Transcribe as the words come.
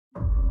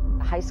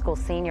high school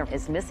senior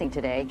is missing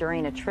today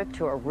during a trip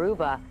to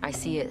Aruba. I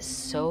see it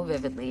so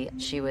vividly.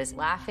 She was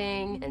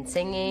laughing and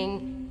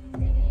singing.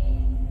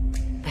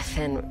 But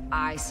then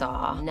I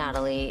saw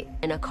Natalee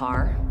in a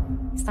car.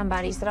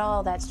 Somebody said,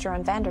 oh, that's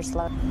Joran van der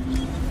Sloot.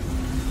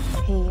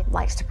 He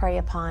likes to prey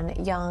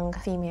upon young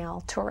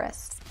female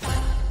tourists.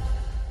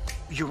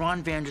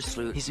 Joran van der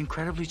Sloot, he's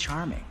incredibly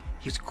charming.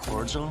 He's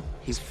cordial,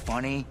 he's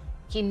funny.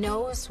 He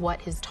knows what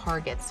his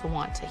targets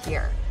want to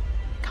hear.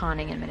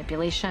 Conning and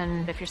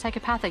manipulation. If you're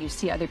psychopathic, you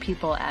see other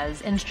people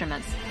as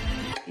instruments.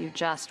 You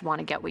just want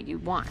to get what you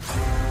want.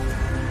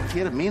 He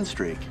had a mean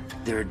streak.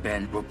 There had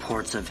been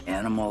reports of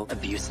animal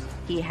abuse.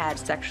 He had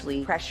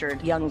sexually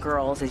pressured young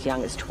girls as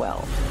young as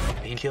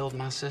 12. He killed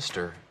my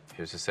sister.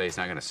 Who's to say he's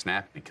not going to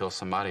snap and kill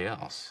somebody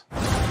else?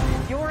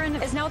 Joran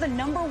is now the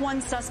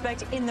 #1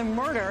 suspect in the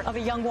murder of a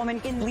young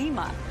woman in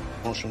Lima.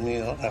 Hemos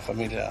unido una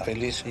familia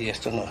feliz y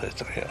esto nos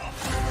destruyó.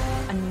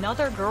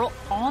 Another girl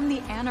on the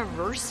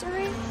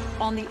anniversary?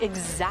 On the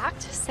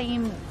exact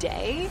same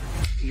day?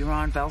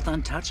 Joran felt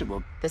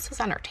untouchable. This was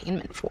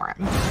entertainment for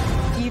him.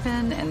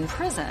 Even in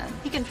prison,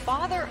 he can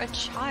father a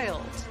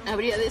child.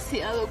 Habría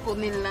deseado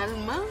con el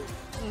alma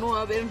no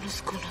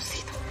habernos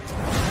conocido.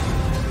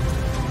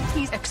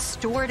 He's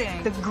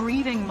extorting the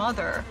grieving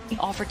mother. He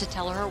offered to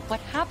tell her what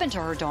happened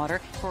to her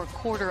daughter for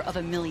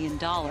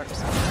 $250,000.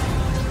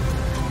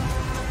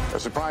 A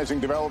surprising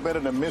development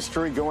and a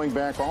mystery going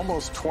back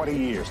almost 20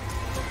 years.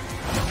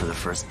 For the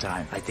first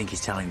time, I think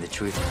he's telling the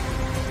truth.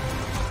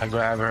 I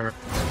grab her.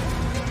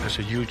 There's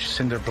a huge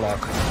cinder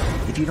block.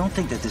 If you don't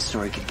think that this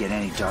story could get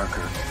any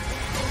darker,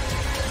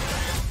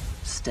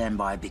 stand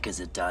by because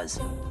it does.